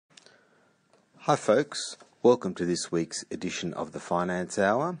Hi folks, welcome to this week's edition of the Finance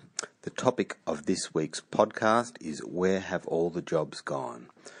Hour. The topic of this week's podcast is Where Have All the Jobs Gone?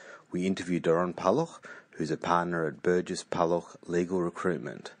 We interview Doron Palloch, who's a partner at Burgess Palloch Legal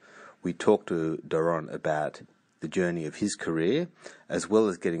Recruitment. We talk to Doron about the journey of his career, as well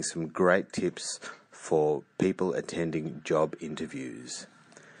as getting some great tips for people attending job interviews.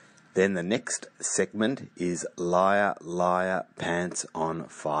 Then the next segment is Liar, Liar, Pants on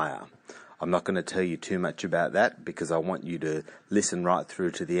Fire. I'm not going to tell you too much about that because I want you to listen right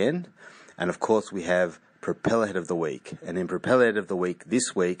through to the end. And of course we have Propeller Head of the Week. And in Propeller Head of the Week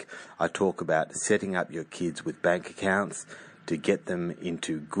this week, I talk about setting up your kids with bank accounts to get them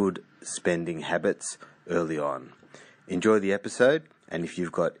into good spending habits early on. Enjoy the episode, and if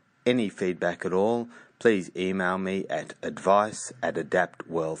you've got any feedback at all, please email me at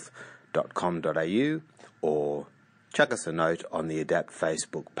advice@adaptwealth.com.au or chuck us a note on the Adapt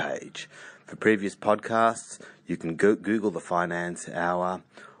Facebook page. For previous podcasts, you can Google the Finance Hour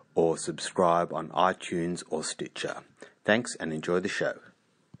or subscribe on iTunes or Stitcher. Thanks and enjoy the show.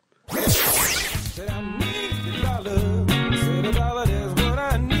 Said I need the dollar. Said a dollar is what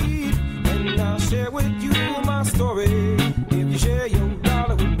I need. And I'll share with you my story if you share your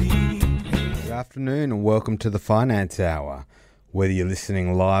dollar with me. Good afternoon and welcome to the Finance Hour. Whether you're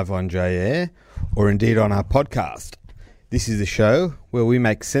listening live on J-Air or indeed on our podcast. This is a show where we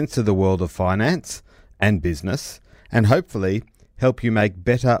make sense of the world of finance and business and hopefully help you make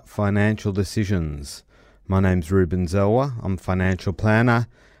better financial decisions. My name's Ruben Zelwa. I'm a financial planner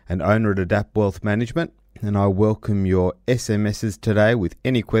and owner at Adapt Wealth Management, and I welcome your SMSs today with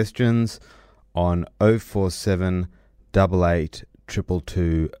any questions on 047 88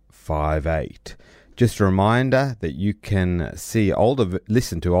 222 58. Just a reminder that you can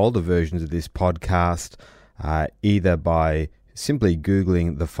listen to older versions of this podcast either by simply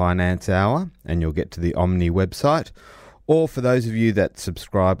Googling the Finance Hour and you'll get to the Omni website, or for those of you that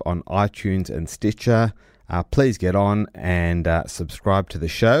subscribe on iTunes and Stitcher, please get on and subscribe to the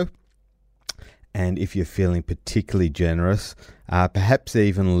show. And if you're feeling particularly generous, perhaps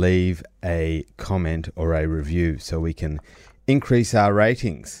even leave a comment or a review so we can increase our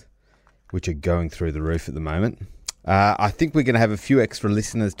ratings, which are going through the roof at the moment. I think we're going to have a few extra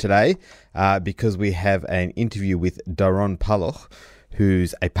listeners today because we have an interview with Doron Palloch,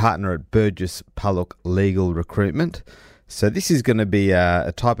 who's a partner at Burgess Palloch Legal Recruitment. So this is going to be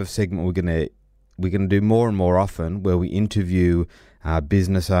a type of segment we're going to do more and more often, where we interview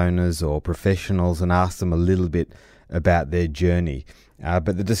business owners or professionals and ask them a little bit about their journey.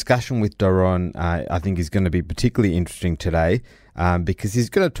 But the discussion with Doron, I think, is going to be particularly interesting today because he's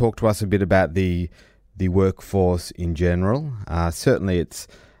going to talk to us a bit about the workforce in general. Certainly it's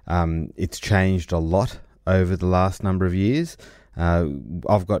changed a lot over the last number of years.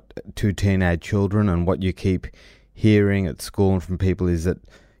 I've got two teenage children, and what you keep hearing at school and from people is that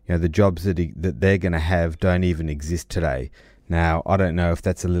the jobs that they're going to have don't even exist today. Now, I don't know if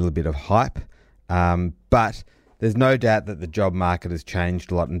that's a little bit of hype, but there's no doubt that the job market has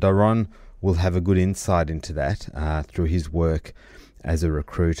changed a lot, and Doron will have a good insight into that through his work as a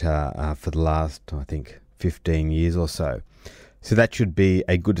recruiter for the last, I think, 15 years or so. So that should be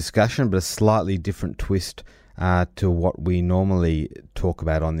a good discussion, but a slightly different twist to what we normally talk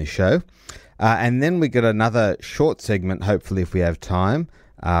about on this show. And then we got another short segment, hopefully if we have time,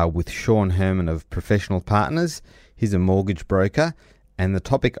 with Sean Herman of Professional Partners. He's a mortgage broker, and the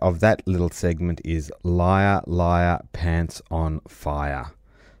topic of that little segment is Liar, Liar, Pants on Fire.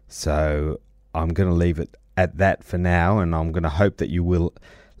 So I'm going to leave it at that for now, and I'm going to hope that you will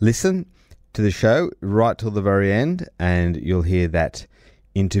listen to the show right till the very end, and you'll hear that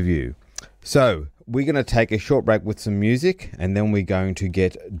interview. So we're going to take a short break with some music, and then we're going to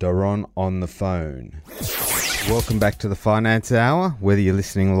get Doron on the phone. Welcome back to the Finance Hour, whether you're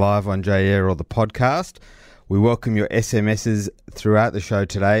listening live on J-Air or the podcast. We welcome your SMSs throughout the show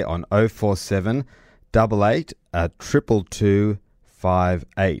today on 047 88 222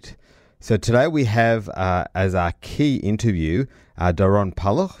 58. So today we have as our key interview Doron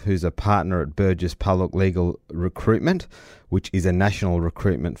Palloch, who's a partner at Burgess Palloch Legal Recruitment, which is a national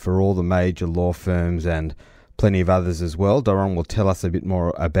recruitment for all the major law firms and plenty of others as well. Doron will tell us a bit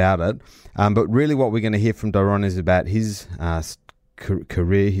more about it. But really what we're going to hear from Doron is about his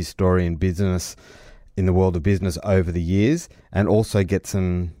career, his story in business, in the world of business over the years, and also get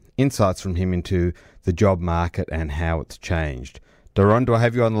some insights from him into the job market and how it's changed. Doron, do I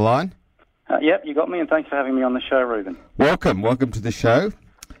have you on the line? Yep, you got me, and thanks for having me on the show, Ruben. Welcome to the show.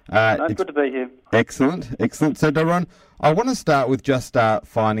 It's good to be here. Excellent. So, Doron, I want to start with just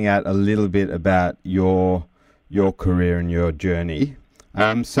finding out a little bit about your career and your journey.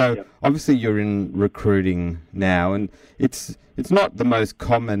 So obviously you're in recruiting now, and it's not the most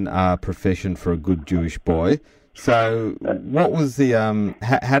common profession for a good Jewish boy. So what was the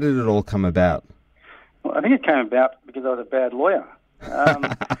how did it all come about? Well, I think it came about because I was a bad lawyer.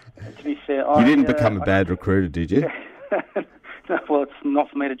 To be fair, you didn't become a bad recruiter, did you? No, well, it's not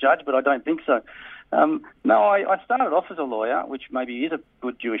for me to judge, but I don't think so. No, I started off as a lawyer, which maybe is a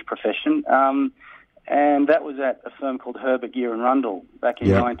good Jewish profession, and that was at a firm called Herbert, Gear and Rundle back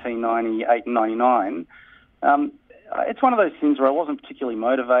in 1998 and 99. It's one of those things where I wasn't particularly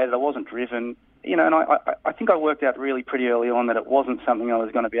motivated, I wasn't driven, and I think I worked out really pretty early on that it wasn't something I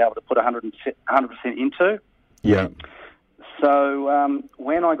was going to be able to put 100% into. Yeah. So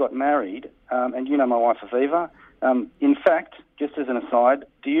when I got married, and you know my wife Aviva, in fact, just as an aside,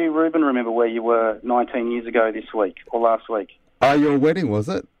 do you, Reuben, remember where you were 19 years ago this week or last week? Oh, your wedding, was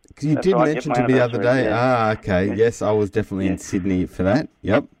it? Because you did mention to me the other day. Yeah. Okay. Yeah. Yes, I was definitely in Sydney for that.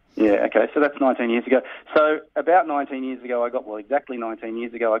 Yep. Yeah, okay, so that's 19 years ago. So about 19 years ago, exactly 19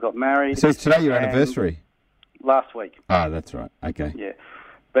 years ago, I got married. So it's today your anniversary? Last week. Ah, that's right. Okay. Yeah.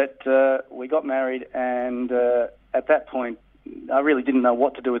 But we got married, and at that point, I really didn't know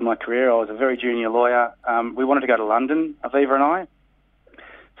what to do with my career. I was a very junior lawyer. We wanted to go to London, Aviva and I.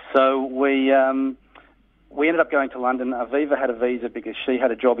 So we ended up going to London. Aviva had a visa because she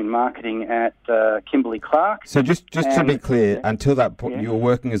had a job in marketing at Kimberly-Clark. So just to be clear, until that point, you were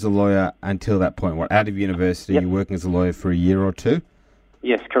working as a lawyer until that point. What, out of university, you were working as a lawyer for a year or two?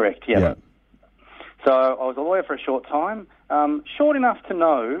 Yes, correct, yeah. So I was a lawyer for a short time, short enough to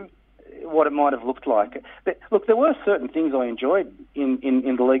know what it might have looked like. But, look, there were certain things I enjoyed in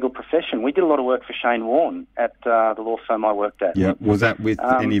the legal profession. We did a lot of work for Shane Warne at the law firm I worked at. Yeah, was that with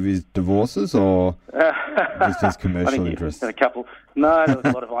any of his divorces or just his commercial interests? A couple. No, there was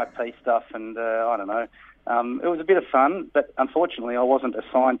a lot of IP stuff, and I don't know. It was a bit of fun, but unfortunately I wasn't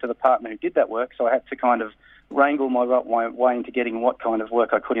assigned to the partner who did that work, so I had to kind of wrangle my way into getting what kind of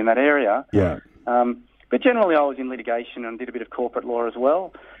work I could in that area. Yeah. But generally I was in litigation and did a bit of corporate law as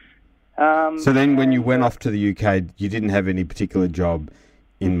well. So then when you went off to the UK, you didn't have any particular job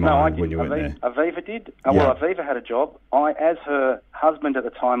in mind when you went there? Aviva did. Well, Aviva had a job. As her husband at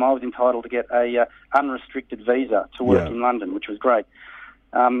the time, I was entitled to get a unrestricted visa to work in London, which was great.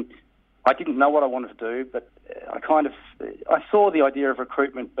 I didn't know what I wanted to do, but I saw the idea of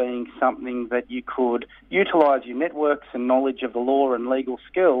recruitment being something that you could utilise your networks and knowledge of the law and legal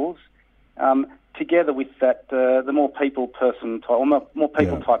skills together with that the more people person type, or more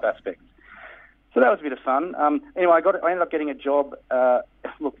people type aspects. So that was a bit of fun. Anyway, I ended up getting a job.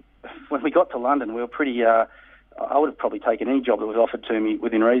 Look, when we got to London, we were pretty. I would have probably taken any job that was offered to me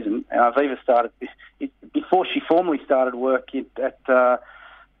within reason. Aviva started before she formally started work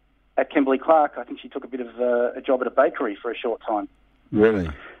at Kimberly-Clark. I think she took a bit of a job at a bakery for a short time. Really?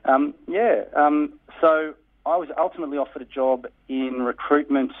 So I was ultimately offered a job in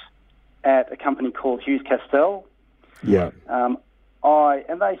recruitment at a company called Hughes Castell. Yeah.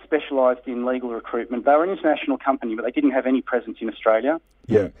 And they specialised in legal recruitment. They were an international company, but they didn't have any presence in Australia.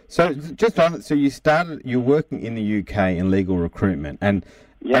 Yeah. So just on it, so you're working in the UK in legal recruitment, and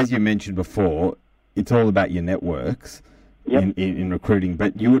as you mentioned before, it's all about your networks in recruiting,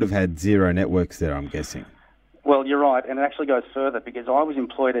 but you would have had zero networks there, I'm guessing. Well, you're right, and it actually goes further because I was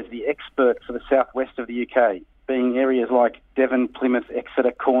employed as the expert for the southwest of the UK, being areas like Devon, Plymouth,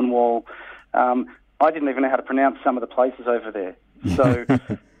 Exeter, Cornwall. I didn't even know how to pronounce some of the places over there. So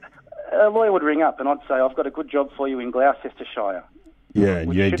a lawyer would ring up and I'd say, I've got a good job for you in Gloucestershire. Yeah,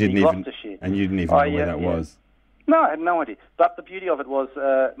 and you didn't even know where that was. No, I had no idea. But the beauty of it was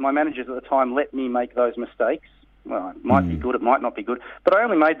my managers at the time let me make those mistakes. Well, it might be good, it might not be good. But I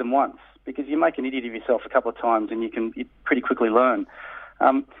only made them once because you make an idiot of yourself a couple of times and you pretty quickly learn.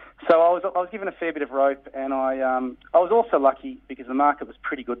 So I was given a fair bit of rope, and I was also lucky because the market was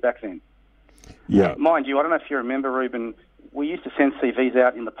pretty good back then. Yeah. Mind you, I don't know if you remember, Reuben, we used to send CVs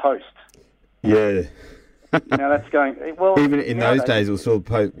out in the post. Yeah. Now that's going... Well, even in those days, it was still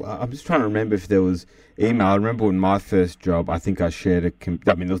post. I'm just trying to remember if there was email. I remember when my first job, I think I shared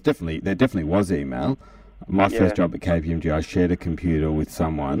there definitely was email. My first job at KPMG, I shared a computer with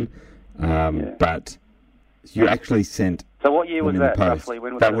someone, but you actually sent... So what year was that, roughly?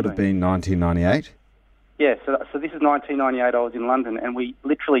 When was that would have been 1998? Yeah, so this is 1998. I was in London, and we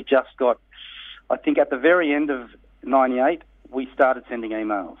literally just got, I think at the very end of 98, we started sending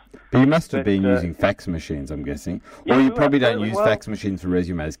emails. But you must have been using fax machines, I'm guessing. Or you probably don't use fax machines for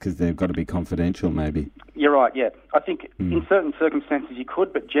resumes because they've got to be confidential, maybe. You're right, yeah. I think in certain circumstances you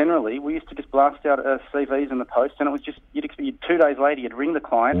could, but generally we used to just blast out CVs in the post, and it was just, 2 days later you'd ring the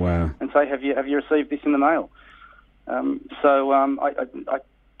client and say, have you received this in the mail? I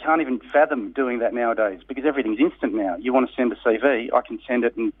can't even fathom doing that nowadays because everything's instant now. You want to send a CV, I can send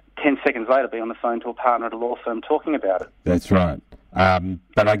it and 10 seconds later be on the phone to a partner at a law firm talking about it. That's right.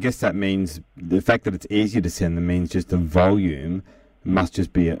 But I guess that means the fact that it's easier to send them means just the volume must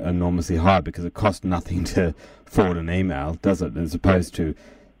just be enormously high because it costs nothing to forward an email, does it? As opposed to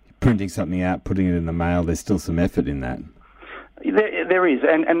printing something out, putting it in the mail, there's still some effort in that. There is,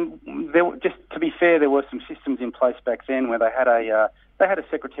 and there, just to be fair, there were some systems in place back then where they had a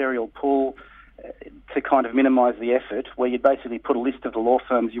secretarial pool to kind of minimise the effort, where you'd basically put a list of the law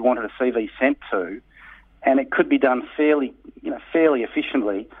firms you wanted a CV sent to, and it could be done fairly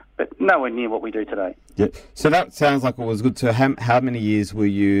efficiently, but nowhere near what we do today. Yeah. So that sounds like it was good. So how many years were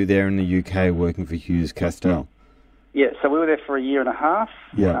you there in the UK working for Hughes Castell? Yeah, so we were there for a year and a half,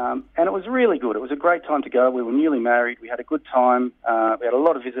 and it was really good. It was a great time to go. We were newly married. We had a good time. We had a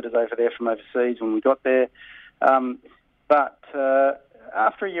lot of visitors over there from overseas when we got there. But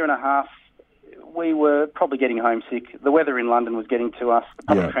after a year and a half, we were probably getting homesick. The weather in London was getting to us. The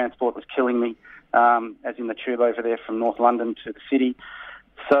public transport was killing me, as in the tube over there from North London to the city.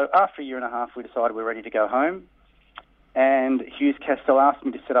 So after a year and a half, we decided we were ready to go home. And Hughes Castell asked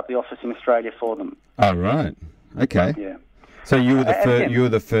me to set up the office in Australia for them. Oh, right. Okay. Yeah. So you were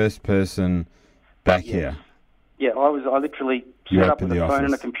the first person back here. Yeah, I literally set up with a phone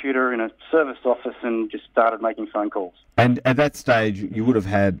and a computer in a serviced office and just started making phone calls. And at that stage, you would have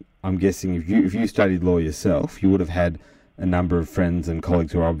had, I'm guessing, if you studied law yourself, you would have had a number of friends and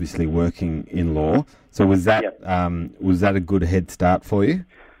colleagues who are obviously working in law. So was that a good head start for you?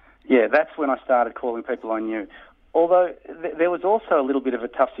 Yeah, that's when I started calling people I knew. Although there was also a little bit of a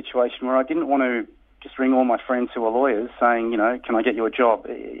tough situation where I didn't want to just ring all my friends who are lawyers saying, can I get you a job?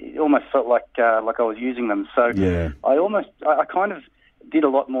 It almost felt like I was using them. So I kind of did a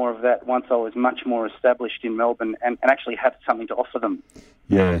lot more of that once I was much more established in Melbourne and actually had something to offer them.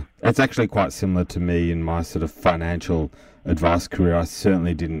 Yeah, it's actually quite similar to me in my sort of financial advice career. I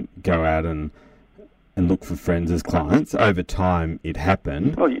certainly didn't go out and look for friends as clients. Over time, it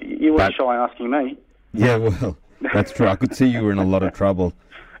happened. Well, you weren't shy asking me. Yeah, well, that's true. I could see you were in a lot of trouble.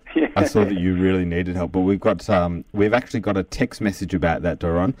 Yeah. I saw that you really needed help, but we've actually got a text message about that,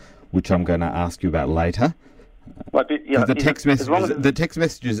 Doron, which I'm going to ask you about later. The text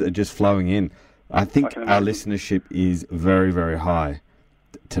messages are just flowing in. I think our listenership is very, very high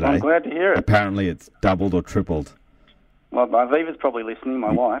today. I'm glad to hear it. Apparently, it's doubled or tripled. Well, Viva's probably listening.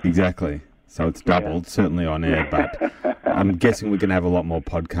 My wife. Exactly. So it's doubled, certainly on air, but I'm guessing we're going to have a lot more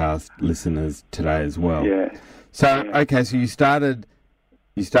podcast listeners today as well. Yeah. So okay, so you started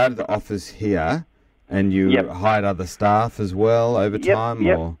the office here, and you hired other staff as well over time?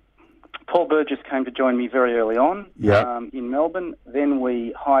 Or? Paul Burgess came to join me very early on in Melbourne. Then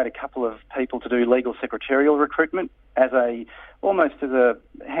we hired a couple of people to do legal secretarial recruitment almost as a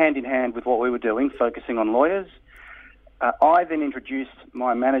hand-in-hand with what we were doing, focusing on lawyers. I then introduced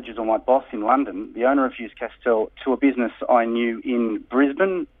my managers or my boss in London, the owner of Hughes Castell, to a business I knew in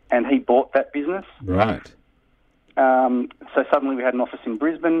Brisbane, and he bought that business. Right. So suddenly we had an office in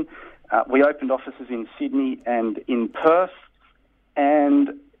Brisbane. We opened offices in Sydney and in Perth.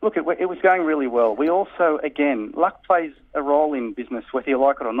 And look, it was going really well. We also, again, luck plays a role in business, whether you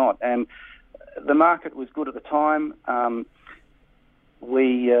like it or not. And the market was good at the time.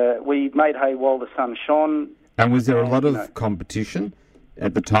 We made hay while the sun shone. And was there a lot of competition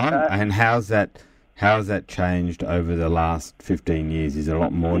at the time? And how's that changed over the last 15 years? Is there a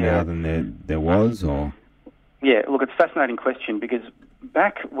lot more now than there was, or? Yeah, look, it's a fascinating question because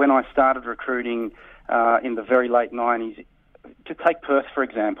back when I started recruiting in the very late 90s, to take Perth, for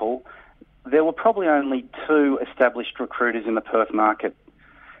example, there were probably only 2 established recruiters in the Perth market.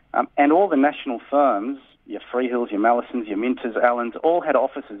 And all the national firms, your Freehills, your Mallisons, your Minters, Allens, all had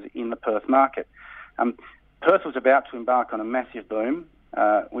offices in the Perth market. Perth was about to embark on a massive boom,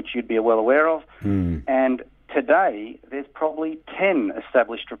 which you'd be well aware of. And today, there's probably 10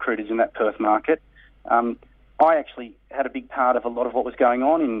 established recruiters in that Perth market. I actually had a big part of a lot of what was going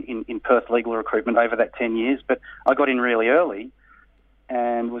on in Perth legal recruitment over that 10 years, but I got in really early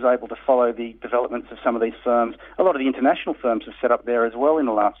and was able to follow the developments of some of these firms. A lot of the international firms have set up there as well in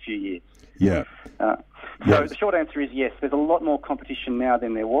the last few years. Yeah. So the short answer is yes, there's a lot more competition now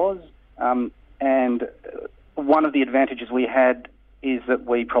than there was. And one of the advantages we had is that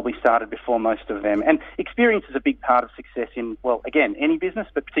we probably started before most of them. And experience is a big part of success in, well, again, any business,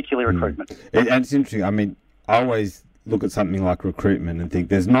 but particularly recruitment. And it's interesting. I mean, I always look at something like recruitment and think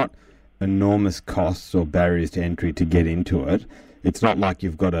there's not enormous costs or barriers to entry to get into it. It's not like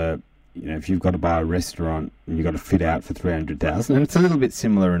you've got to, if you've got to buy a restaurant and you've got to fit out for $300,000. And it's a little bit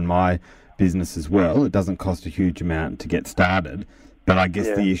similar in my business as well. It doesn't cost a huge amount to get started, but I guess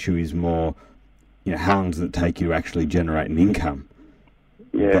the issue is more, how long does it take you to actually generate an income?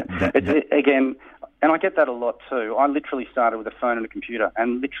 Yeah, again, and I get that a lot too. I literally started with a phone and a computer,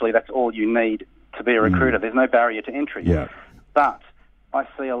 and literally that's all you need to be a recruiter. There's no barrier to entry. Yeah. But I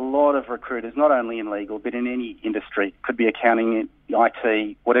see a lot of recruiters, not only in legal, but in any industry, could be accounting,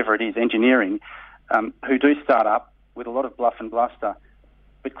 IT, whatever it is, engineering, who do start up with a lot of bluff and bluster,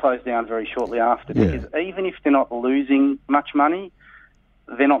 but close down very shortly after. Yeah. Because even if they're not losing much money,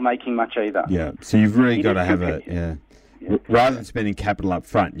 they're not making much either. Yeah, so you've really got to have rather than spending capital up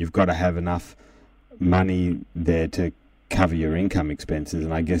front, you've got to have enough money there to cover your income expenses,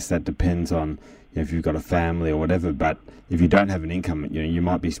 and I guess that depends on if you've got a family or whatever. But if you don't have an income, you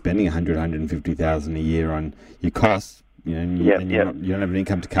might be spending $150,000 a year on your costs, and you don't have an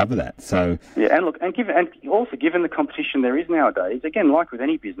income to cover that. So and look, and also given the competition there is nowadays, again, like with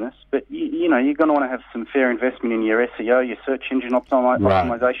any business, but you're going to want to have some fair investment in your SEO, your search engine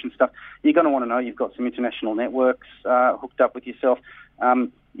optimization stuff. You're going to want to know you've got some international networks hooked up with yourself.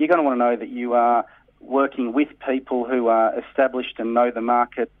 You're going to want to know that you are working with people who are established and know the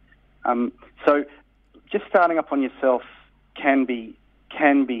market. So just starting up on yourself can be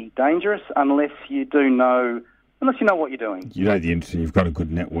dangerous unless you know what you're doing. You know the industry, you've got a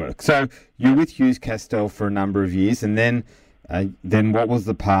good network. So you're with Hughes Castell for a number of years, and then what was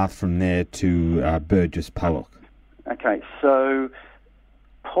the path from there to Burgess Pollock? Okay, so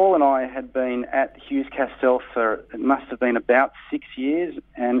Paul and I had been at Hughes Castell for, it must have been about 6 years,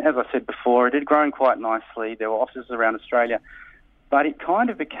 and as I said before, it had grown quite nicely. There were offices around Australia, but it kind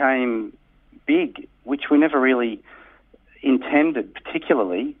of became big, which we never really intended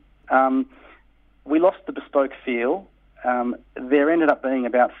particularly. We lost the bespoke feel. There ended up being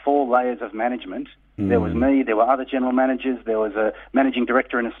about 4 layers of management. There was me, there were other general managers, there was a managing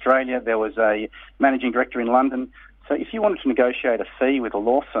director in Australia, there was a managing director in London. So if you wanted to negotiate a fee with a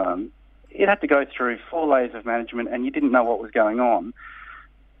law firm, it had to go through 4 layers of management, and you didn't know what was going on.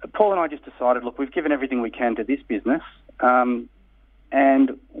 Paul and I just decided, look, we've given everything we can to this business,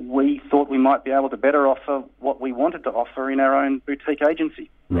 and we thought we might be able to better offer what we wanted to offer in our own boutique agency.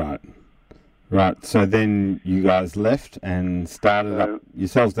 Right. So then you guys left and started up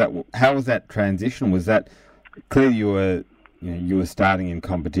yourselves. How was that transition? Was that clearly you were starting in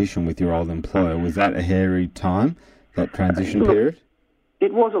competition with your old employer? Was that a hairy time, that transition period?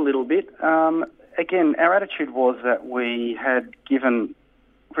 It was a little bit. Again, our attitude was that we had given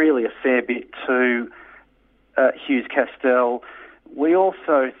really a fair bit to Hughes Castell. We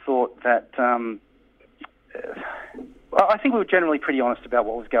also thought that I think we were generally pretty honest about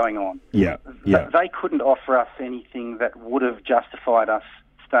what was going on. Yeah. They couldn't offer us anything that would have justified us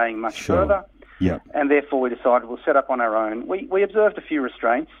staying much further. Yeah. And therefore we decided we'll set up on our own. We observed a few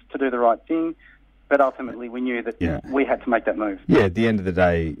restraints to do the right thing, but ultimately we knew that we had to make that move. Yeah, at the end of the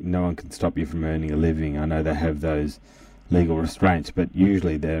day, no one can stop you from earning a living. I know they have those legal restraints, but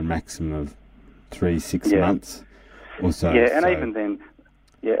usually they're a maximum of 3-6 months or so. Yeah, and even then...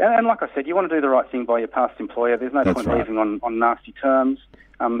 Yeah, and like I said, you want to do the right thing by your past employer. There's no point leaving on nasty terms.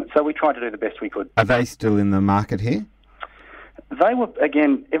 So we tried to do the best we could. Are they still in the market here? They were,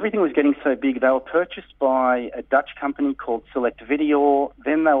 again, everything was getting so big. They were purchased by a Dutch company called Select Videor.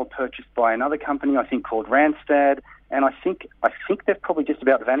 Then they were purchased by another company, I think, called Randstad. And I think they've probably just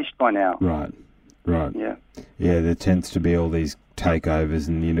about vanished by now. Right. Yeah, there tends to be all these takeovers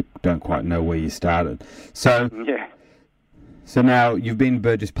and you don't quite know where you started. So now you've been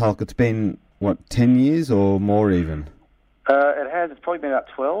Burgess Pollock. It's been, 10 years or more even? It has. It's probably been about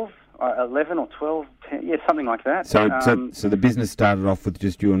 12, 11 or 12, 10, something like that. So the business started off with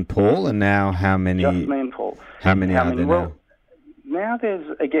just you and Paul, and now how many? Just me and Paul. How many are there now? Now there's,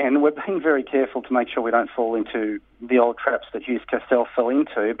 again, we're being very careful to make sure we don't fall into the old traps that Hughes Castell fell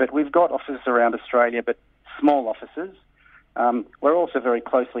into, but we've got offices around Australia, but small offices. We're also very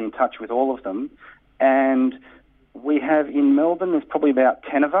closely in touch with all of them, and we have in Melbourne, there's probably about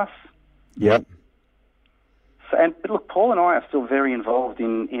 10 of us. Yep. So, but look, Paul and I are still very involved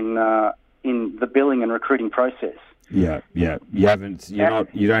in the billing and recruiting process. Yeah. You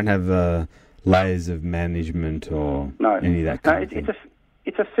don't have layers of management or any of that kind of thing.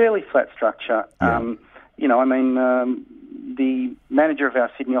 It's a fairly flat structure. Yeah. The manager of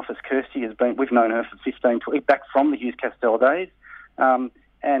our Sydney office, Kirsty, we've known her for 15, 20, back from the Hughes Castell days, and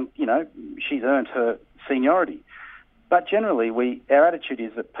she's earned her seniority. But generally, our attitude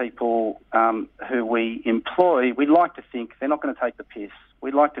is that people who we employ, we like to think they're not going to take the piss.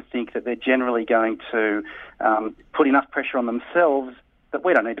 We like to think that they're generally going to put enough pressure on themselves that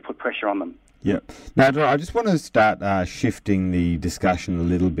we don't need to put pressure on them. Yeah. Now, I just want to start shifting the discussion a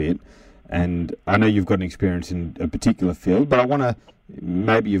little bit. and I know you've got an experience in a particular field, but I want to,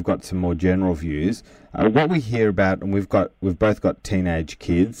 maybe you've got some more general views. What we hear about, and we've both got teenage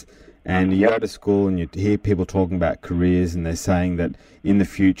kids, and you go to school and you hear people talking about careers, and they're saying that in the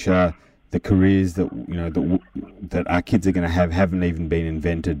future, the careers that that our kids are going to have haven't even been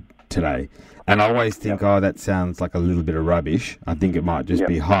invented today. And I always think, that sounds like a little bit of rubbish. I think it might just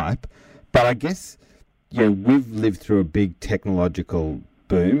be hype. But I guess, we've lived through a big technological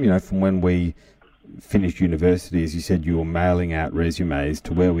boom, from when we finished university. As you said, you were mailing out resumes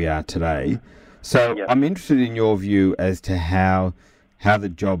to where we are today. So I'm interested in your view as to how the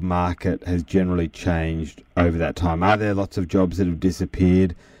job market has generally changed over that time. Are there lots of jobs that have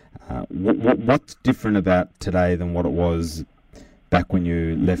disappeared? What's different about today than what it was back when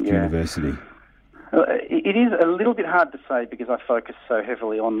you left university? It is a little bit hard to say because I focus so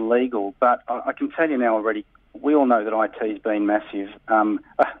heavily on legal, but I can tell you now already, we all know that IT has been massive.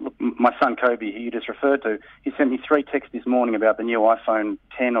 Look, my son Kobe, who you just referred to, he sent me 3 texts this morning about the new iPhone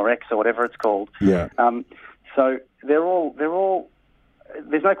 10 or X or whatever it's called. Yeah. So they're all.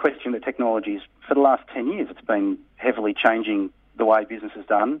 There's no question that technologies, for the last 10 years, it's been heavily changing the way business is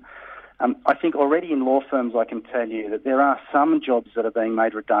done. I think already in law firms, I can tell you that there are some jobs that are being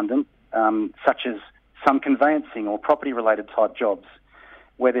made redundant, such as some conveyancing or property-related type jobs,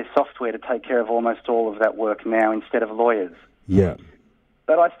 where there's software to take care of almost all of that work now instead of lawyers. Yeah.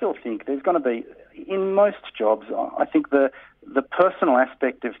 But I still think there's going to be, in most jobs, I think the personal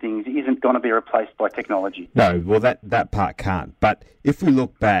aspect of things isn't going to be replaced by technology. No, well, that part can't. But if we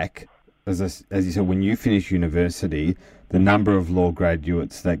look back, as you said, when you finished university, the number of law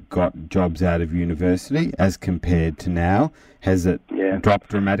graduates that got jobs out of university as compared to now, has it dropped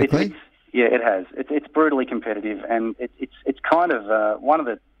dramatically? It has. It's brutally competitive, and it's kind of one of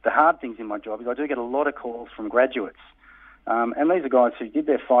the hard things in my job is I do get a lot of calls from graduates, and these are guys who did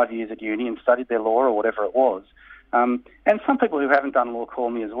their 5 years at uni and studied their law or whatever it was, and some people who haven't done law call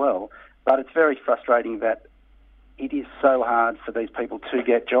me as well. But it's very frustrating that it is so hard for these people to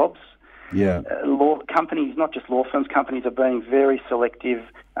get jobs. Yeah. Law companies, not just law firms, companies are being very selective.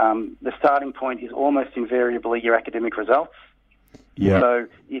 The starting point is almost invariably your academic results. Yeah. So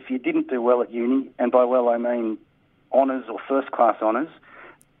if you didn't do well at uni, and by well I mean honours or first-class honours,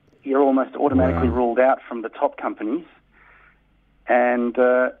 you're almost automatically ruled out from the top companies, and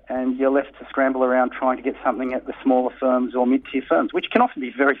you're left to scramble around trying to get something at the smaller firms or mid-tier firms, which can often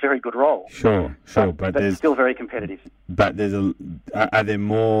be very, very good roles. Sure, but it's still very competitive. But are there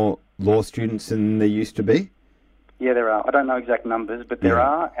more law students than there used to be? Yeah, there are. I don't know exact numbers, but there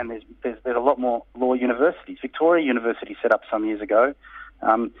are, and there's a lot more law universities. Victoria University set up some years ago.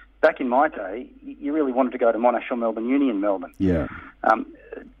 Back in my day, you really wanted to go to Monash or Melbourne Uni in Melbourne. Yeah.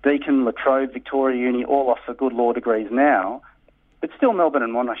 Deakin, La Trobe, Victoria Uni all offer good law degrees now, but still Melbourne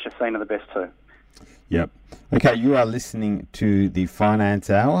and Monash are seen are the best too. Yep. Okay, you are listening to the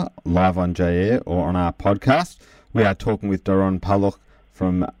Finance Hour live on J-Air or on our podcast. We are talking with Doron Palloch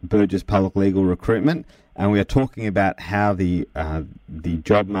from Burgess Palloch Legal Recruitment, and we are talking about how the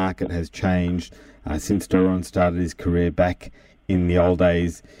job market has changed since Doron started his career back in the old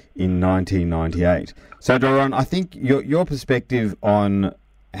days in 1998. So, Doron, I think your perspective on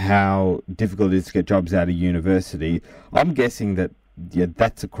how difficult it is to get jobs out of university, I'm guessing that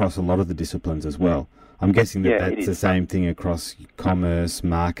that's across a lot of the disciplines as well. I'm guessing that that's the same thing across commerce,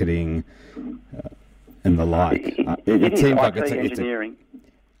 marketing, and the like. It seems like it's engineering.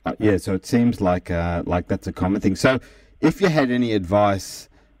 So it seems like that's a common thing. So, if you had any advice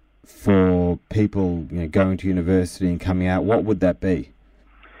for people going to university and coming out, what would that be?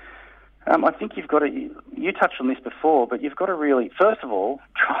 I think you've got to. You touched on this before, but you've got to really, first of all,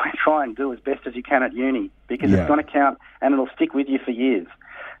 try and do as best as you can at uni, because it's going to count and it'll stick with you for years.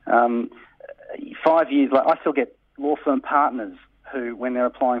 5 years. I still get law firm partners who, when they're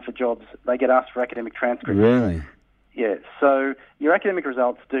applying for jobs, they get asked for academic transcripts. Really? Yeah. So your academic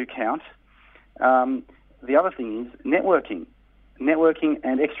results do count. The other thing is networking. Networking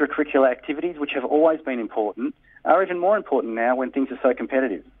and extracurricular activities, which have always been important, are even more important now when things are so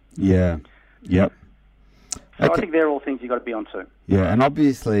competitive. Yeah. Yep. So I think they're all things you've got to be on to. Yeah, and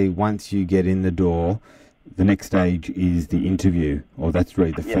obviously once you get in the door, the next stage is the interview, or that's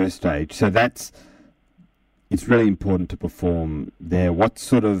really the first stage. So it's really important to perform there. What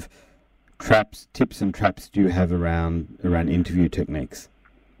sort of tips and traps do you have around interview techniques?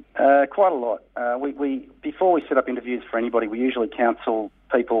 Quite a lot. We before we set up interviews for anybody, we usually counsel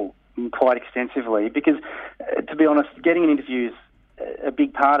people quite extensively, because, to be honest, getting an interview is a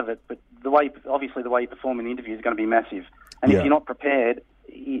big part of it, but the way you perform in the interview is going to be massive. And if you're not prepared,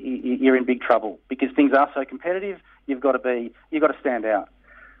 you're in big trouble, because things are so competitive. You've got to stand out.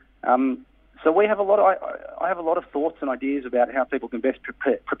 So we have I have a lot of thoughts and ideas about how people can best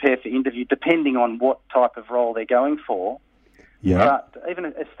prepare for interview, depending on what type of role they're going for. Yeah. But even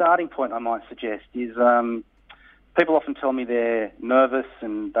a starting point I might suggest is people often tell me they're nervous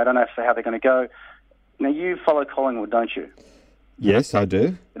and they don't know how they're going to go. Now, you follow Collingwood, don't you? Yes, I do.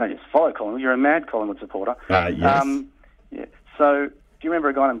 You don't just follow Collingwood. You're a mad Collingwood supporter. Yes. Yeah. So, do you remember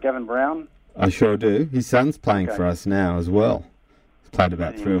a guy named Gavin Brown? I sure do. His son's playing for us now as well. He's played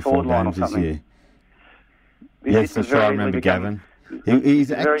about 3 or 4 games this year. Yes, I'm sure I remember Gavin.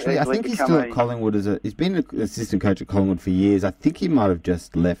 He's actually, I think he's still at Collingwood he's been an assistant coach at Collingwood for years. I think he might have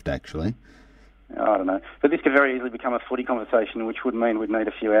just left, actually. I don't know. But this could very easily become a footy conversation, which would mean we'd need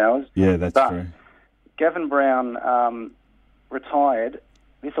a few hours. Yeah, that's true. Gavin Brown retired.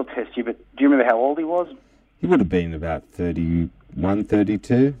 This will test you, but do you remember how old he was? He would have been about 31,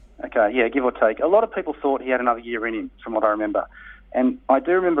 32. Okay, yeah, give or take. A lot of people thought he had another year in him, from what I remember. And I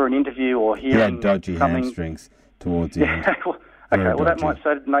do remember an interview or hearing... He had dodgy hamstrings towards the end. Well, that might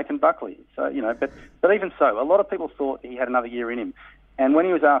say Nathan Buckley. So, but even so, a lot of people thought he had another year in him. And when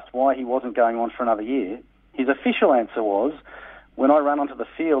he was asked why he wasn't going on for another year, his official answer was, when I run onto the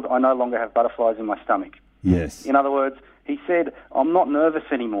field, I no longer have butterflies in my stomach. Yes. In other words, he said, I'm not nervous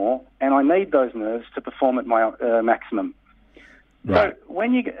anymore, and I need those nerves to perform at my maximum. Right. So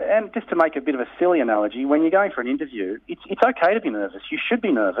and just to make a bit of a silly analogy, when you're going for an interview, it's okay to be nervous. You should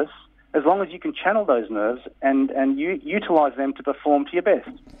be nervous, as long as you can channel those nerves and you utilise them to perform to your best.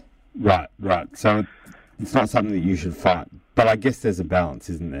 Right. So it's not something that you should fight. But I guess there's a balance,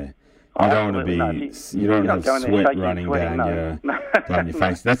 isn't there? You don't want to be... You don't have sweat running down your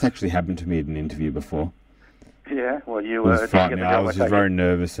face. That's actually happened to me at an interview before. Yeah, well, you It was frightening. I was just very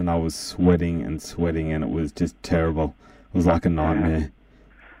nervous and I was sweating and it was just terrible. It was like a nightmare.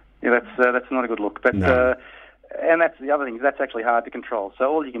 Yeah, that's not a good look. But no. And that's the other thing, is that's actually hard to control.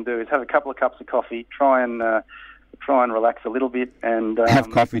 So all you can do is have a couple of cups of coffee, try and relax a little bit, and have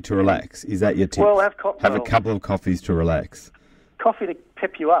coffee to relax. Is that your tip? Well, have a couple of coffees to relax. Coffee to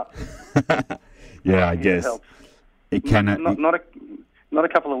pep you up. Yeah, I guess it can. Not a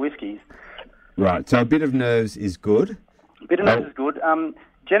couple of whiskies. Right. So a bit of nerves is good. A bit of nerves is good.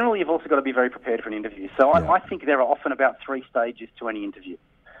 Generally, you've also got to be very prepared for an interview. So I think there are often about 3 stages to any interview.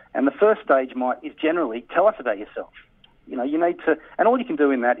 And the first stage is generally, tell us about yourself. You need to, and all you can do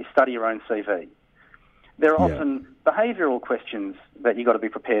in that is study your own CV. There are often behavioural questions that you've got to be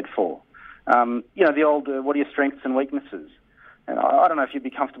prepared for. The old, what are your strengths and weaknesses? And I don't know if you'd be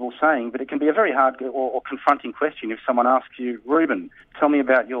comfortable saying, but it can be a very hard or confronting question if someone asks you, Ruben, tell me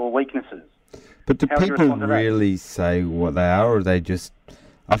about your weaknesses. But do people really say what they are, or are they just...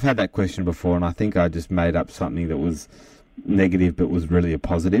 I've had that question before, and I think I just made up something that was negative but was really a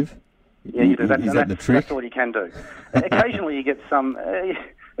positive. Yeah, you do. Is that the trick? That's all you can do. Occasionally you get some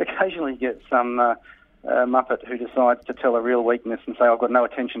muppet who decides to tell a real weakness and say, I've got no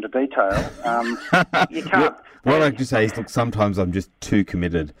attention to detail. You can't. What I just say is, look, sometimes I'm just too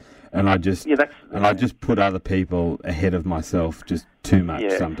committed, and I just put other people ahead of myself just too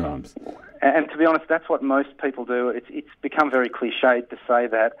much sometimes. And to be honest, that's what most people do. It's become very cliched to say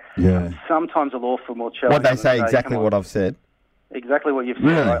that. Yeah. Sometimes a law firm will challenge. What they say exactly what I've said. Exactly what you've said.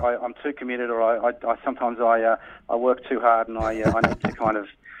 Really? I'm too committed, or I sometimes I work too hard, and I need to kind of.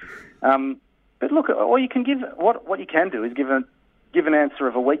 But look, or you can give what you can do is give an answer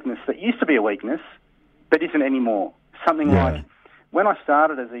of a weakness that used to be a weakness, but isn't anymore. Something like, when I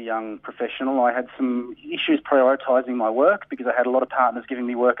started as a young professional, I had some issues prioritising my work because I had a lot of partners giving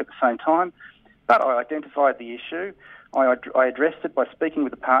me work at the same time. But I identified the issue, I addressed it by speaking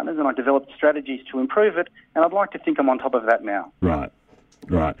with the partners, and I developed strategies to improve it, and I'd like to think I'm on top of that now. Right.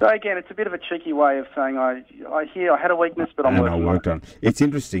 So again, it's a bit of a cheeky way of saying I had a weakness, but I'm working on it. It's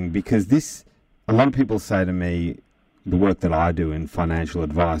interesting because a lot of people say to me, the work that I do in financial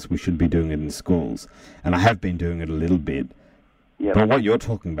advice, we should be doing it in schools. And I have been doing it a little bit. Yep. But what you're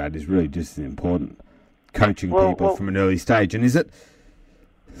talking about is really just as important. Coaching people from an early stage. And is it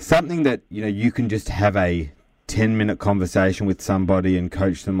something that, you can just have a 10-minute conversation with somebody and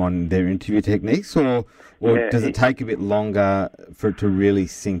coach them on their interview techniques? Or does it take a bit longer for it to really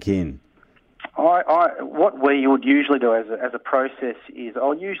sink in? What we would usually do as a process is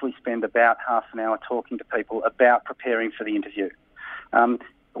I'll usually spend about half an hour talking to people about preparing for the interview.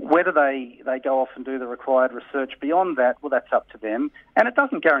 Whether they go off and do the required research beyond that, well, that's up to them. And it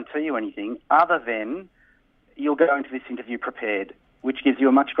doesn't guarantee you anything other than you'll go into this interview prepared, which gives you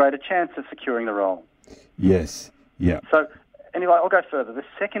a much greater chance of securing the role. Yes, yeah. So, anyway, I'll go further. The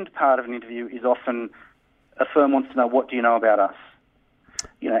second part of an interview is often a firm wants to know, what do you know about us?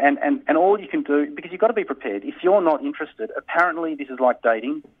 and all you can do, because you've got to be prepared. If you're not interested, apparently this is like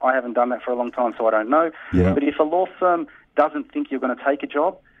dating. I haven't done that for a long time, so I don't know. Yeah. But if a law firm doesn't think you're going to take a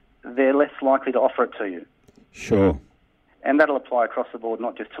job, they're less likely to offer it to you. Sure. And that'll apply across the board,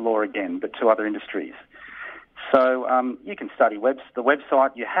 not just to law again, but to other industries. So you can study the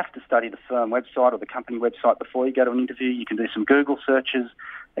website. You have to study the firm website or the company website before you go to an interview. You can do some Google searches.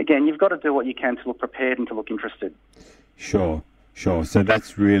 Again, you've got to do what you can to look prepared and to look interested. Sure. So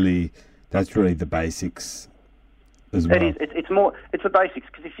that's really the basics as well. It is. It's the basics,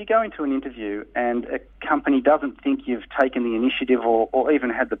 because if you go into an interview and a company doesn't think you've taken the initiative or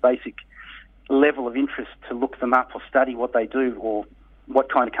even had the basic level of interest to look them up or study what they do or what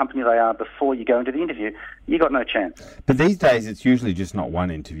kind of company they are before you go into the interview, you got no chance. But these days, it's usually just not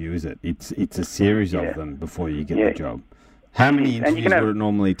one interview, is it? It's a series of them before you get the job. How many interviews would it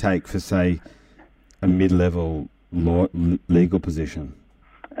normally take for, say, a mid-level legal position?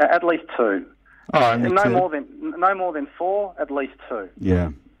 At least 2. Oh, no more than 4. At least 2.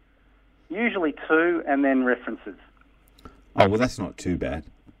 Yeah. Usually 2, and then references. Oh well, that's not too bad.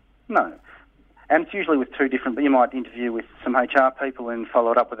 No. And it's usually with 2 different, but you might interview with some HR people and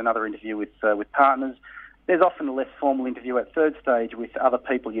follow it up with another interview with partners. There's often a less formal interview at third stage with other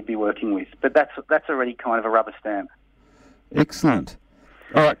people you'd be working with, but that's already kind of a rubber stamp. Excellent.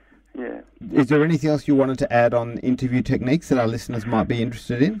 All right. Yeah. Is there anything else you wanted to add on interview techniques that our listeners might be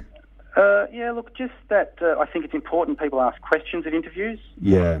interested in? Look, just that I think it's important people ask questions at interviews.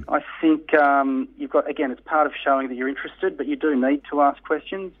 Yeah. I think you've got, again, it's part of showing that you're interested, but you do need to ask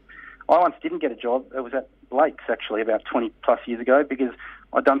questions. I once didn't get a job. It was at Blake's, actually, about 20 plus years ago, because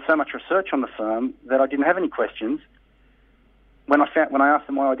I'd done so much research on the firm that I didn't have any questions. When I asked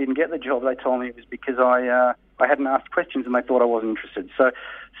them why I didn't get the job, they told me it was because I hadn't asked questions and they thought I wasn't interested. So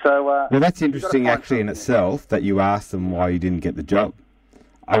well, that's interesting actually in itself, that you asked them why you didn't get the job.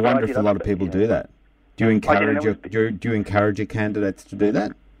 I wonder if a lot of people do that. Do you encourage your candidates to do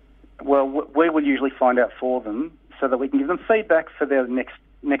that? Well, we will usually find out for them so that we can give them feedback for their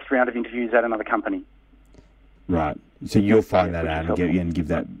next round of interviews at another company. Right. So you'll find that out and give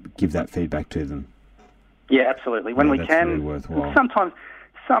that feedback to them. Yeah, absolutely. When we can. Really worthwhile.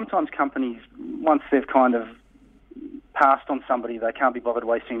 Sometimes companies, once they've kind of passed on somebody, they can't be bothered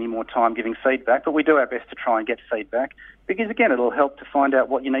wasting any more time giving feedback, but we do our best to try and get feedback because, again, it'll help to find out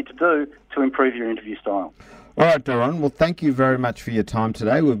what you need to do to improve your interview style. All right, Doron. Well, thank you very much for your time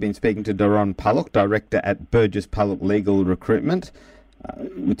today. We've been speaking to Doron Palluk, Director at Burgess Palluk Legal Recruitment.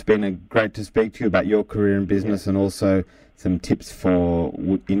 It's been great to speak to you about your career in business and also some tips for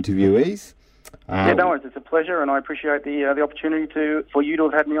interviewees. No worries. It's a pleasure, and I appreciate the opportunity for you to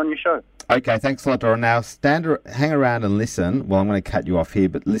have had me on your show. Okay, thanks a lot, Doron. Now, hang around and listen. Well, I'm going to cut you off here,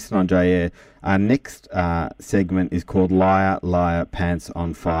 but listen on J-Air. Our next segment is called Liar, Liar, Pants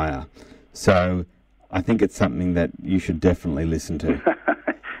on Fire. So I think it's something that you should definitely listen to.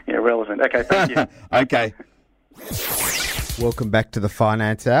 Yeah, relevant. Okay, thank you. Okay. Welcome back to the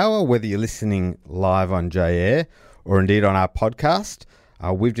Finance Hour, whether you're listening live on J-Air or indeed on our podcast.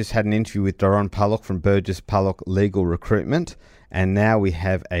 We've just had an interview with Doron Palluk from Burgess Palluk Legal Recruitment, and now we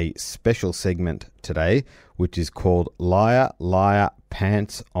have a special segment today, which is called Liar, Liar,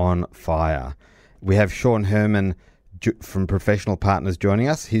 Pants on Fire. We have Sean Herman from Professional Partners joining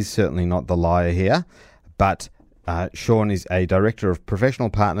us. He's certainly not the liar here, but Sean is a Director of Professional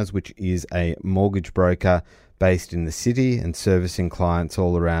Partners, which is a mortgage broker based in the city and servicing clients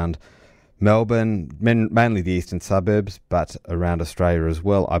all around Melbourne, mainly the eastern suburbs, but around Australia as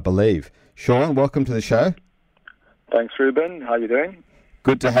well, I believe. Sean, welcome to the show. Thanks, Ruben. How are you doing?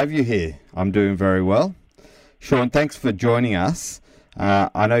 Good to have you here. I'm doing very well. Sean, thanks for joining us.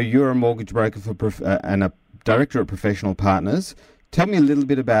 I know you're a mortgage broker and a Director of Professional Partners. Tell me a little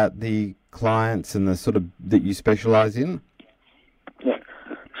bit about the clients and the sort of that you specialise in. Yeah.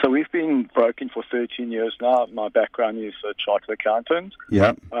 So we've been broking for 13 years now. My background is a chartered accountant.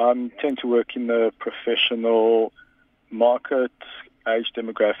 Yeah. Tend to work in the professional market, age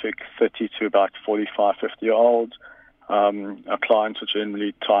demographic 30 to about 45, 50-year-olds. Our clients are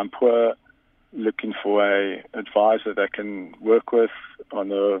generally time poor, looking for a advisor they can work with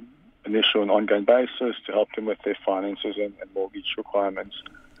on an initial and ongoing basis to help them with their finances and mortgage requirements.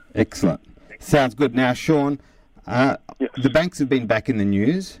 Excellent. Sounds good. Now, Sean, yes. The banks have been back in the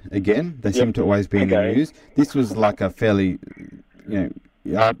news again. They seem to always be in the news. This was like a fairly,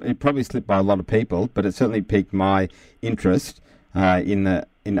 it probably slipped by a lot of people, but it certainly piqued my interest. In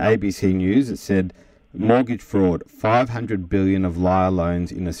ABC News, it said, mortgage fraud, 500 billion of liar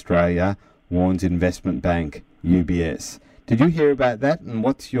loans in Australia, warns investment bank UBS. Did you hear about that, and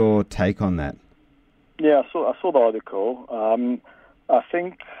what's your take on that? Yeah, I saw the article. I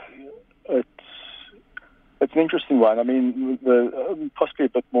think it's an interesting one. I mean, possibly a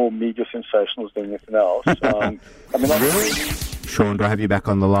bit more media sensational than anything else. Really? Sean, do I have you back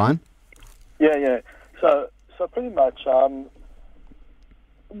on the line? Yeah. So pretty much,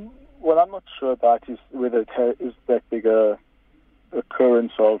 what I'm not sure about is whether it is that big a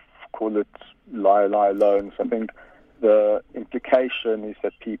occurrence of, call it, lie loans. I think the implication is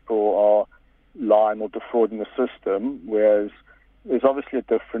that people are lying or defrauding the system, whereas there's obviously a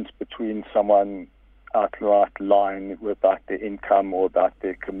difference between someone outright lying about their income or about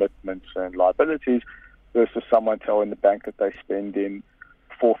their commitments and liabilities versus someone telling the bank that they're spending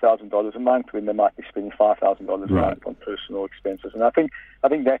 $4,000 a month when they might be spending $5,000 a month on personal expenses. And I think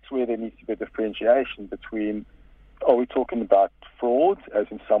that's where there needs to be a differentiation between, are we talking about fraud, as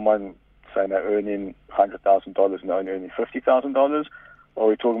in someone saying they're earning $100,000 and only earning $50,000, or are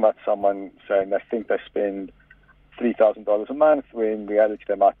we talking about someone saying they think they spend $3,000 a month when in reality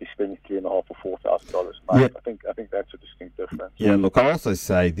they might be spending $3,500 or $4,000 a month? Yeah. I think that's a distinct difference. Yeah, look, I also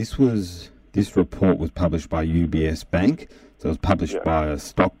say this report was published by UBS Bank, so it was published by a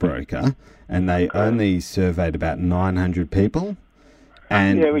stockbroker, and they only surveyed about 900 people,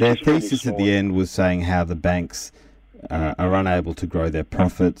 and their thesis at the end was saying how the banks are unable to grow their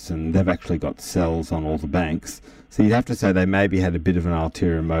profits, and they've actually got sells on all the banks. So you'd have to say they maybe had a bit of an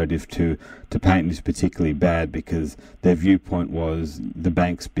ulterior motive to paint this particularly bad, because their viewpoint was the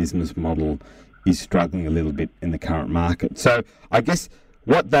bank's business model is struggling a little bit in the current market. So I guess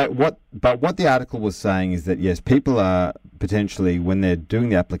what the article was saying is that yes, people are potentially, when they're doing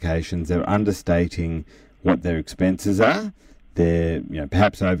the applications, they're understating what their expenses are. They're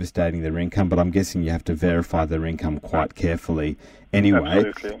perhaps overstating their income, but I'm guessing you have to verify their income quite carefully anyway.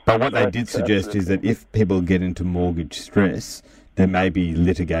 Absolutely. But what they did suggest is that if people get into mortgage stress, there may be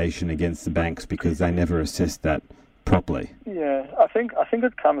litigation against the banks because they never assessed that properly. Yeah, I think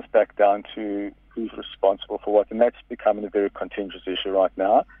it comes back down to who's responsible for what, and that's becoming a very contentious issue right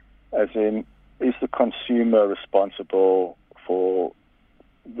now. As in, is the consumer responsible for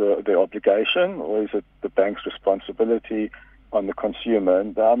the obligation, or is it the bank's responsibility on the consumer?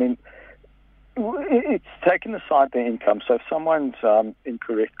 And I mean, it's taken aside their income. So if someone's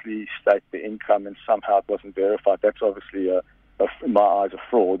incorrectly stated the income and somehow it wasn't verified, that's obviously in my eyes, a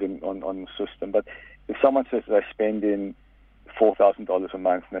fraud on the system. But if someone says they're spending $4,000 a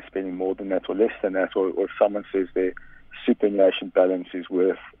month and they're spending more than that or less than that, or if someone says their superannuation balance is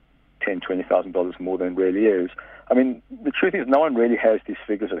worth $10,000, $20,000 more than it really is, I mean, the truth is no one really has these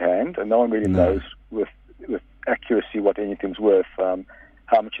figures at hand, and no one really knows with accuracy what anything's worth.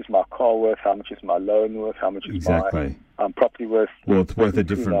 How much is my car worth? How much is my loan worth? How much is my property worth? Well, it's worth a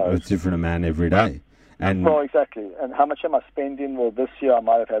different amount every day. Well, exactly. And how much am I spending? Well, this year I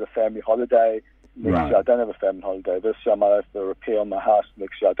might have had a family holiday. Next year I don't have a family holiday. This year I might have a repair on my house.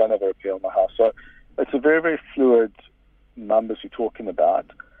 Next year I don't have a repair on my house. So it's a very, very fluid numbers you're talking about.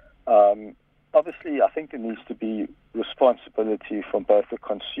 Obviously, I think there needs to be responsibility from both the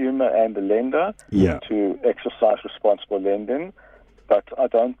consumer and the lender to exercise responsible lending. But I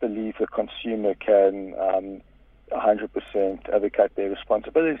don't believe the consumer can 100% advocate their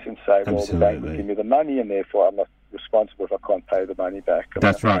responsibilities and say, well, the bank will give me the money and therefore I'm not responsible if I can't pay the money back.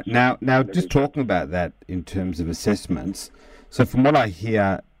 That's right. Now, just talking about that in terms of assessments, so from what I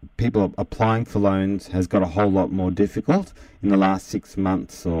hear, people applying for loans has got a whole lot more difficult in the last 6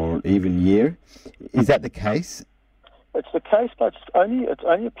 months or even year. Is that the case? It's the case, but it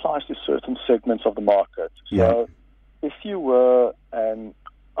only applies to certain segments of the market. So if you were an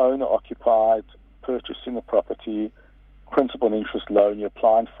owner-occupied, purchasing a property, principal and interest loan you're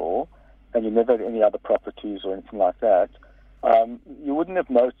applying for, and you never had any other properties or anything like that, you wouldn't have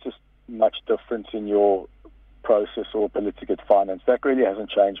noticed much difference in your process or ability to get finance. That really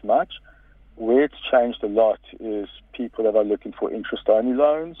hasn't changed much. Where it's changed a lot is people that are looking for interest-only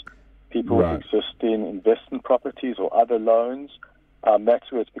loans, people with existing investment properties or other loans.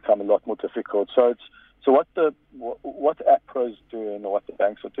 That's where it's become a lot more difficult. So what APRA is doing, or what the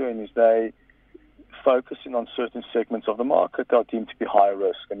banks are doing, is they focusing on certain segments of the market that are deemed to be higher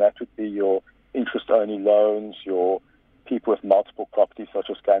risk, and that would be your interest-only loans, your people with multiple properties, such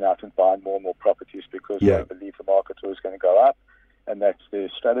as going out and buying more and more properties because they believe the market is going to go up, and that's their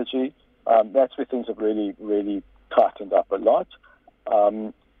strategy. That's where things have really, really tightened up a lot.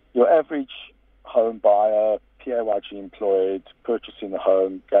 Your average home buyer, PAYG employed, purchasing a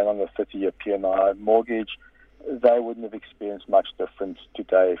home, going on a 30-year P&I mortgage, they wouldn't have experienced much difference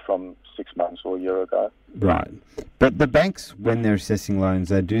today from 6 months or a year ago. Right. But the banks, when they're assessing loans,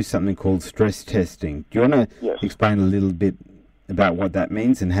 they do something called stress testing. Do you want to explain a little bit about what that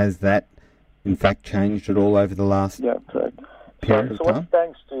means, and has that, in fact, changed at all over the last... Yeah, correct. period of time? So what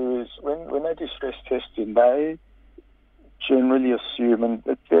banks do is when they do stress testing, they generally assume, and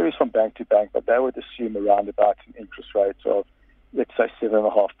it varies from bank to bank, but they would assume around about an interest rate of, let's say,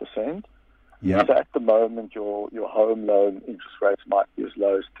 7.5%. Yeah. So at the moment, your home loan interest rates might be as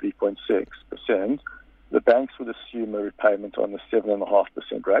low as 3.6%. The banks would assume a repayment on the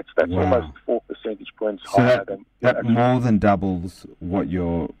 7.5% rate. So that's almost 4 percentage points higher than that more than doubles what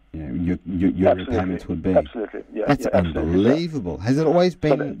your repayments would be. Absolutely, yeah. That's unbelievable. Absolutely. Has it always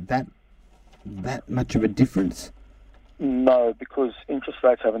been that much of a difference? No, because interest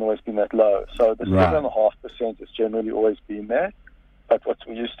rates haven't always been that low. So the 7.5% has generally always been there. But what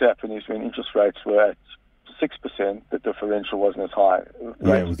used to happen is when interest rates were at 6%, the differential wasn't as high.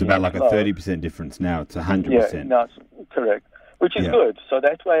 Yeah, it was about like a 30% difference. Now it's 100%. Yeah, now it's correct, which is good. So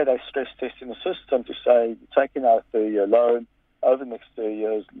that way they stress testing the system to say, taking out the 30-year loan, over the next 3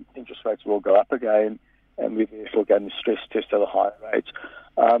 years, interest rates will go up again, and we're therefore going to stress test at a higher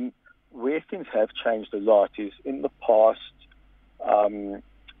rate. Where things have changed a lot is in the past,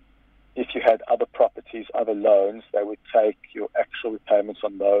 if you had other properties, other loans, they would take your actual repayments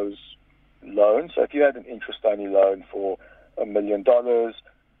on those loans. So if you had an interest-only loan for $1 million,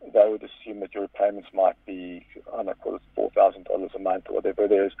 they would assume that your repayments might be, I don't know, call it $4,000 a month or whatever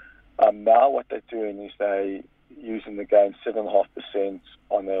it is. Now what they're doing is they using again 7.5%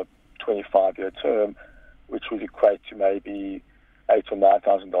 on a 25-year term, which would equate to maybe $8,000 or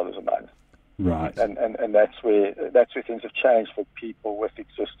 $9,000 a month. Right. And that's where things have changed for people with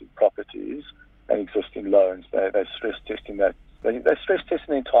existing properties and existing loans. They're stress testing that. They're stress testing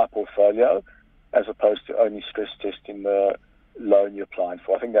the entire portfolio as opposed to only stress testing the loan you're applying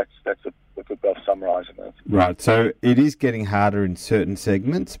for. I think that's a good way of summarising it. Right. So it is getting harder in certain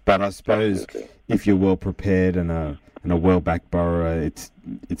segments, but I suppose if you're well prepared and a well-backed borrower, it's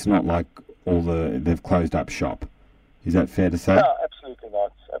not like they've closed up shop. Is that fair to say? No, absolutely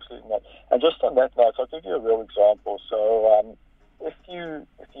not. Absolutely not. And just on that note, I'll give you a real example. So if you're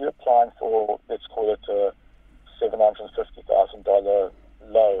applying for, let's call it a $750,000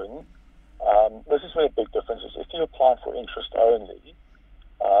 loan, this is where a big difference is. If you apply for interest only,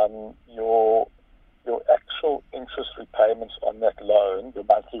 your actual interest repayments on that loan, your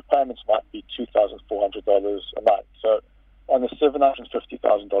monthly repayments might be $2,400 a month. So on a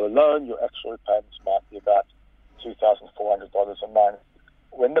 $750,000 loan, your actual repayments might be about $2,400 a month.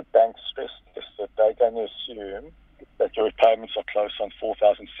 When the bank stress tests it, they're going to assume that your repayments are close on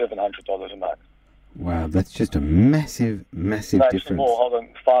 $4,700 a month. Wow, that's just a massive difference. Actually more, hold on,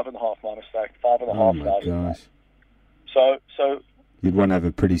 5.5, my mistake, 5.5 Oh my thousand. gosh. So You'd want to have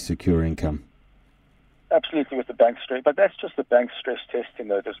a pretty secure income. Absolutely with the bank stress, but that's just the bank stress testing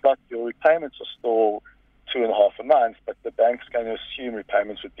though. It's not, your repayments are still 2.5 a month, but the bank's going to assume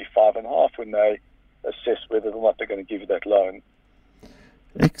repayments would be 5.5 when they assess whether or not they're going to give you that loan.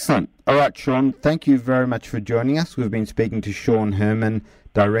 Excellent. All right, Sean, thank you very much for joining us. We've been speaking to Sean Herman,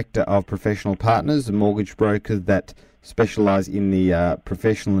 Director of Professional Partners, a mortgage broker that specialise in the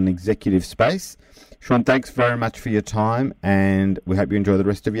professional and executive space. Sean, thanks very much for your time, and we hope you enjoy the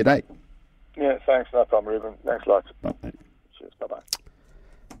rest of your day. Yeah, thanks. No problem, Ruben. Thanks a lot. Bye. Cheers.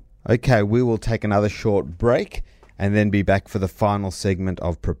 Bye-bye. Okay, we will take another short break and then be back for the final segment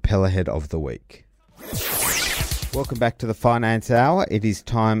of Propellerhead of the Week. Welcome back to the Finance Hour. It is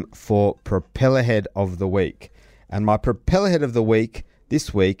time for Propellerhead of the Week. And my Propellerhead of the Week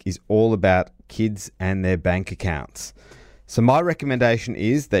this week is all about kids and their bank accounts. So my recommendation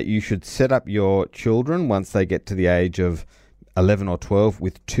is that you should set up your children once they get to the age of 11 or 12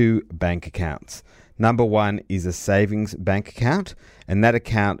 with 2 bank accounts. Number 1 is a savings bank account, and that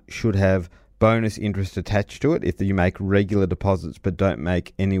account should have bonus interest attached to it if you make regular deposits but don't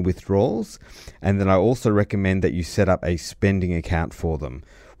make any withdrawals. And then I also recommend that you set up a spending account for them,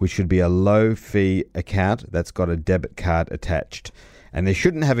 which should be a low fee account that's got a debit card attached. And they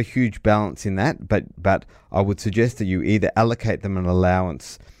shouldn't have a huge balance in that, but I would suggest that you either allocate them an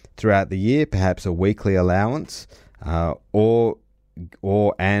allowance throughout the year, perhaps a weekly allowance, or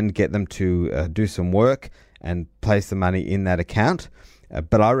get them to do some work and place the money in that account.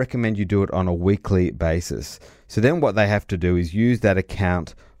 But I recommend you do it on a weekly basis. So then what they have to do is use that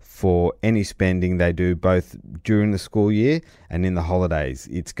account for any spending they do both during the school year and in the holidays.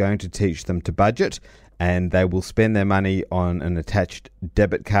 It's going to teach them to budget, and they will spend their money on an attached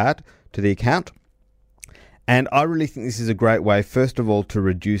debit card to the account. And I really think this is a great way, first of all, to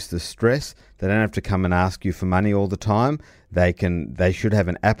reduce the stress. They don't have to come and ask you for money all the time. They should have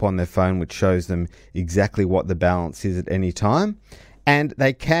an app on their phone which shows them exactly what the balance is at any time. And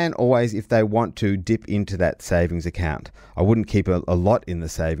they can always, if they want to, dip into that savings account. I wouldn't keep a lot in the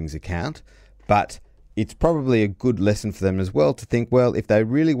savings account, but it's probably a good lesson for them as well to think, well, if they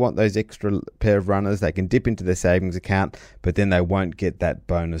really want those extra pair of runners, they can dip into their savings account, but then they won't get that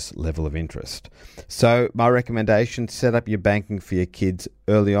bonus level of interest. So my recommendation, set up your banking for your kids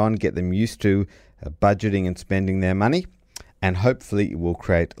early on, get them used to budgeting and spending their money, and hopefully it will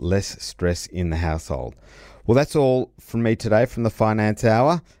create less stress in the household. Well, that's all from me today from the Finance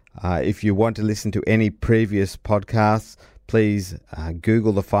Hour. If you want to listen to any previous podcasts, please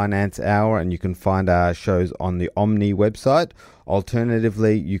Google the Finance Hour and you can find our shows on the Omni website.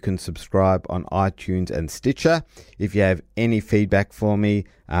 Alternatively, you can subscribe on iTunes and Stitcher. If you have any feedback for me,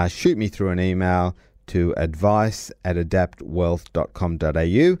 shoot me through an email to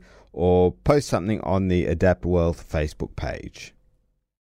advice@adaptwealth.com.au or post something on the Adapt Wealth Facebook page.